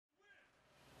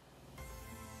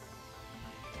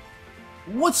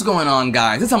What's going on,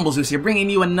 guys? It's HumbleZeus here, bringing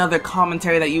you another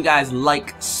commentary that you guys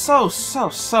like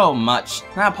so much.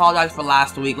 And I apologize for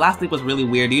last week. Last week was really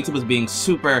weird. YouTube was being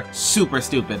super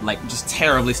stupid, like just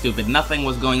terribly stupid. Nothing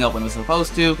was going up when it was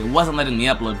supposed to. It wasn't letting me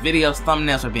upload videos.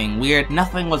 Thumbnails were being weird.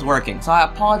 Nothing was working. So I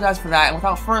apologize for that. And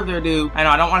without further ado, I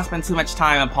know I don't want to spend too much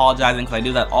time apologizing because I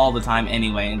do that all the time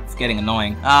anyway, and it's getting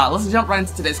annoying. Let's jump right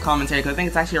into today's commentary because I think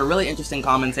it's actually a really interesting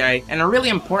commentary and a really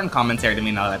important commentary to me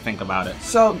now that I think about it.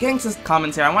 So, getting to this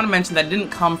commentary, I want to mention that it didn't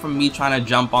come from me trying to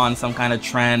jump on some kind of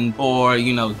trend or,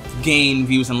 you know, gain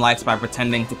views and likes by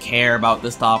pretending to care about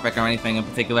this topic or anything in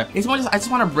particular. It's more just, I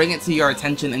just want to bring it to your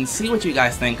attention and see what you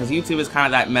guys think, because YouTube is kind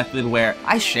of that method where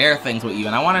I share things with you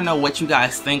and I want to know what you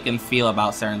guys think and feel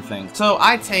about certain things. So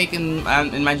I take, in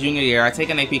my junior year, I take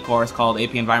an AP course called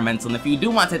AP Environmental, and if you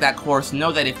do want to take that course,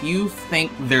 know that if you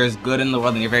think there's good in the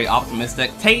world and you're very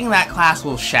optimistic, taking that class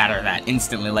will shatter that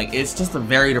instantly. Like, it's just a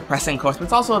very depressing course, but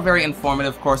it's also a very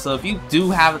informative course. So if you do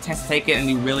have a chance to take it and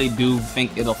you really do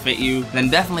think it'll fit you, then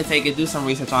definitely take it, do some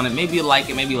research on it. Maybe you like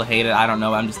it, maybe you'll hate it, I don't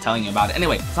know, I'm just telling you about it.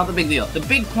 Anyway, it's not the big deal. The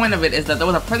big point of it is that there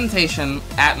was a presentation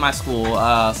at my school.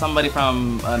 Somebody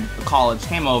from college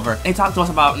came over and he talked to us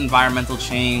about environmental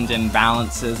change and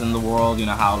balances in the world, you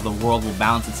know, how the world will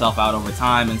balance itself out over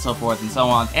time and so forth and so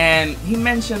on. And he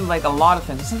mentioned like a lot of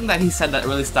things. Something that he said that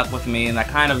really stuck with me and that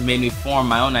kind of made me form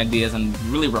my own ideas and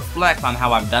really reflect on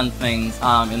how I've done things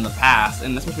in the past.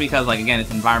 And especially because, like, again,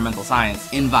 it's environmental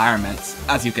science. Environments,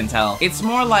 as you can tell. It's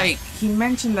more like he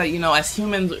mentioned that, you know, as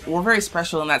humans, we're very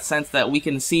special in that sense that we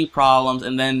can see problems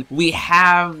and then we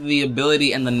have the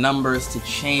ability and the numbers to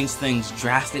change things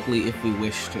drastically if we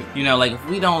wish to. You know, like, if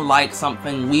we don't like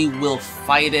something, we will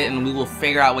fight it and we will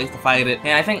figure out ways to fight it. And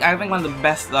I think one of the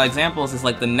best examples is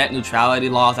like the net neutrality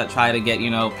laws that try to get,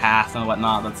 you know, passed and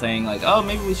whatnot, that's saying like, oh,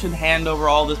 maybe we should hand over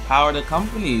all this power to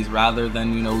companies rather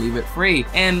than, you know, leave it free.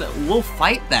 And we'll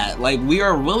fight that. Like, we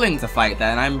are willing to fight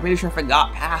that. And I'm pretty sure if it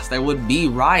got passed, there would be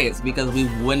riots because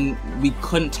we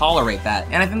couldn't tolerate that.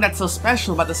 And I think that's so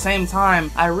special, but at the same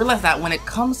time, I realize that when it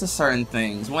comes to certain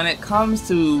things, when it comes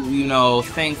to, you know,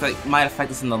 things that might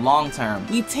affect us in the long term,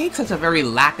 we take such a very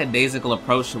lackadaisical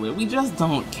approach to it. We just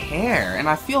don't care. And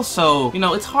I feel so, you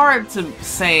know, it's hard to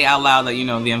say out loud that, you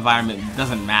know, the environment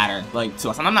doesn't matter, like, to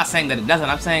us. And I'm not saying that it doesn't.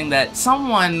 I'm saying that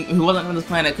someone who wasn't on this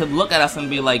planet could look at us and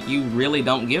be like, you really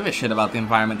don't give a shit about the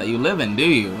environment that you live in, do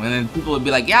you? And then people would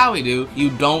be like, yeah, we do. You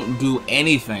don't do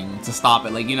anything to stop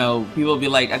it. Like, you know, people would be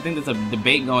like, I think there's a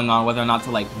debate going on whether or not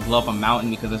to, like, blow up a mountain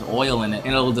because there's oil in it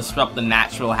and it'll disrupt the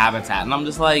natural habitat. And I'm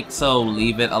just like, so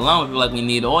leave it alone. People are like, we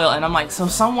need oil. And I'm like, so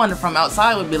someone from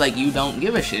outside would be like, you don't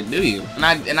give a shit, do you? And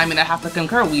I mean, I have to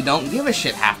concur, we don't give a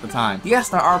shit half the time. Yes,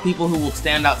 there are people who will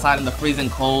stand outside in the freezing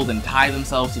cold and tie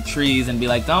themselves to trees and be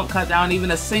like, don't cut down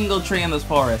even a single tree in this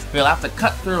forest. You'll have to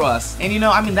cut through us. And, you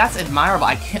know, I mean, that's admirable.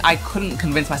 I couldn't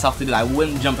convince myself to do that. I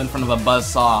wouldn't jump in front of a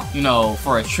buzzsaw, you know,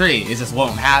 for a tree. It just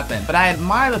won't happen. But I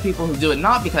admire the people who do it,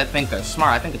 not because I think they're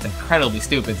smart. I think it's incredibly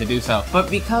stupid to do so, but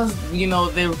because, you know,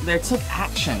 they took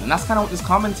action. And that's kind of what this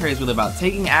commentary is really about.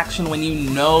 Taking action when you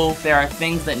know there are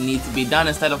things that need to be done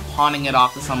instead of pawning it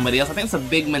off to somebody else. I think it's a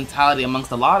big mentality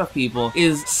amongst a lot of people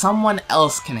is someone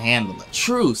else can handle it.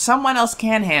 True, someone else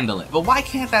can handle it. But why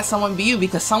can't that someone be you?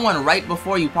 Because someone right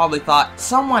before you probably thought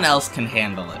someone else can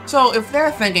handle it. So if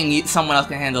they're thinking someone else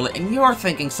can handle it and you're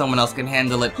thinking someone else can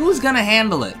handle it, who's gonna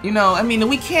handle it? You know, I mean,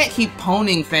 we can't keep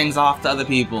pawning things off to other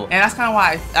people. And that's kind of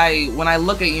why when I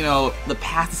look at, you know, the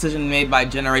past decision made by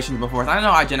generations before us, I know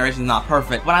our generation is not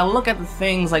perfect, but I look at the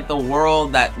things like the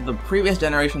world that the previous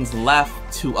generations left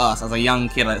to us as a young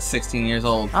kid at 16 years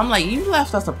old. I'm like, you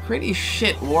left us a pretty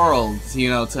shit world, you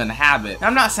know, to inhabit. And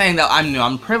I'm not saying that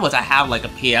I'm privileged. I have like a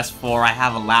PS4, I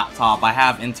have a laptop, I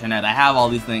have internet, I have all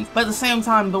these things. But at the same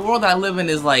time, the world that I live in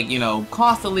is like, you know,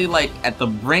 constantly like at the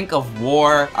brink of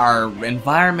war. Our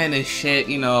environment is shit,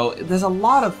 you know, there's a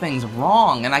lot of things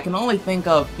wrong. And I can only think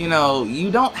of, you know,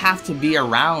 you don't have to be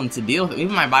around to deal with it.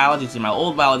 Even my biology teacher, my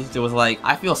old biology teacher was like,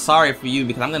 I feel sorry for you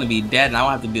because I'm gonna be dead and I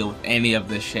won't have to deal with any of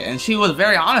this shit. And she was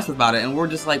very honest about it, and we're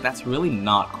just like, that's really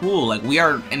not cool. Like, we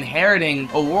are inheriting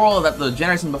a world that the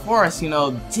generation before us, you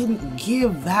know, didn't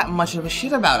give that much of a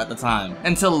shit about at the time.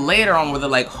 Until later on where they're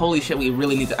like, holy shit, we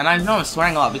really need to, and I know I'm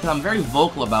swearing a lot because I'm very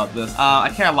vocal about this. I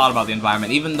care a lot about the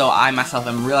environment, even though I myself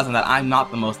am realizing that I'm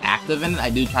not the most active in it. I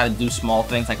do try to do small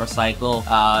things like recycle,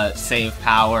 save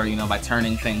power, you know, by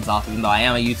turning things off, even though I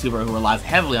am a YouTuber who relies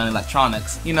heavily on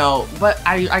electronics, you know, but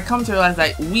I come to realize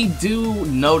that we do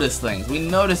notice things. We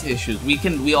notice issues.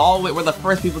 we're the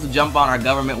first people to jump on our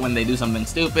government when they do something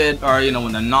stupid, or, you know,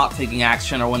 when they're not taking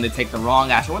action, or when they take the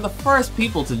wrong action. We're the first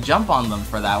people to jump on them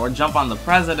for that. Or jump on the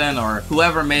president, or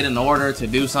whoever made an order to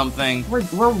do something. We're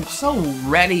so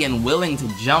ready and willing to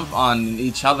jump on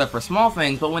each other for small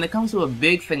things, but when it comes to a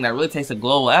big thing that really takes a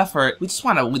global effort, we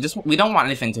don't want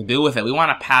anything to do with it. We want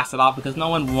to pass it off because no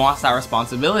one wants that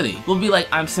responsibility. We'll be like,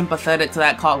 I'm sympathetic to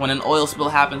that cause when an oil spill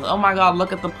happens. Oh my god,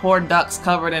 look at the poor ducks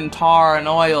covered in tar and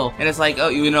oil. And it's like, oh,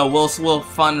 you know, we'll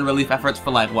fund relief efforts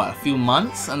for like, what, a few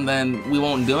months, and then we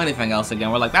won't do anything else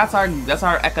again. We're like, that's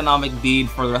our economic deed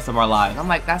for the rest of our lives. I'm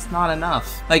like, that's not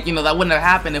enough. Like, you know, that wouldn't have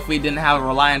happened if we didn't have a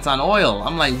reliance on oil.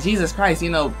 I'm like, Jesus Christ, you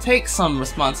know, take some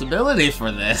responsibility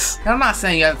for this. And I'm not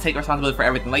saying you have to take responsibility for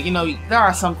everything. Like, you know, there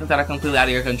are some things that are completely out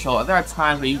of your control. There are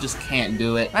times where you just can't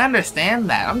do it. I understand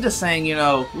that. I'm just saying, you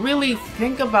know, really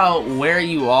think about where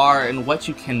you are and what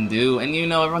you can do. And, you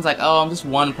know, everyone's like, oh, I'm just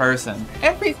one person.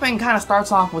 Everything kind of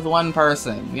starts off with one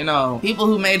person. You know, people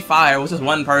who made fire was just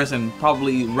one person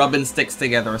probably rubbing sticks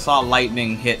together or saw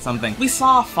lightning hit something. We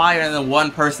saw fire and then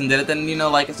one person did it, then, you know,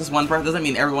 like, it's just one person. Doesn't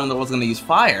mean everyone in the world's gonna use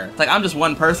fire. It's like, I'm just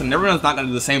one person. Everyone's not gonna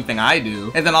do the same thing I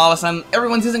do. And then all of a sudden,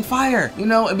 everyone's using fire, you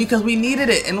know, because we needed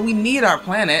it, and we need our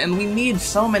planet, and we need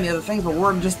so many other things, but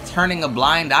we're just turning a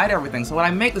blind eye to everything. So when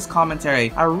I make this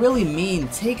commentary, I really mean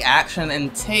take action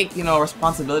and take, you know,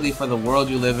 responsibility for the world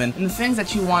you live in and the things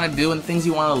that you want to do and things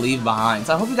you want to leave behind.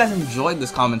 So I hope you guys enjoyed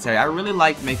this commentary. I really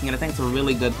liked making it. I think it's a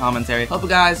really good commentary. Hope you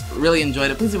guys really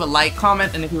enjoyed it. Please leave a like,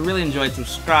 comment, and if you really enjoyed,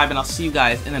 subscribe, and I'll see you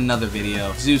guys in another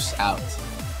video. Zeus out.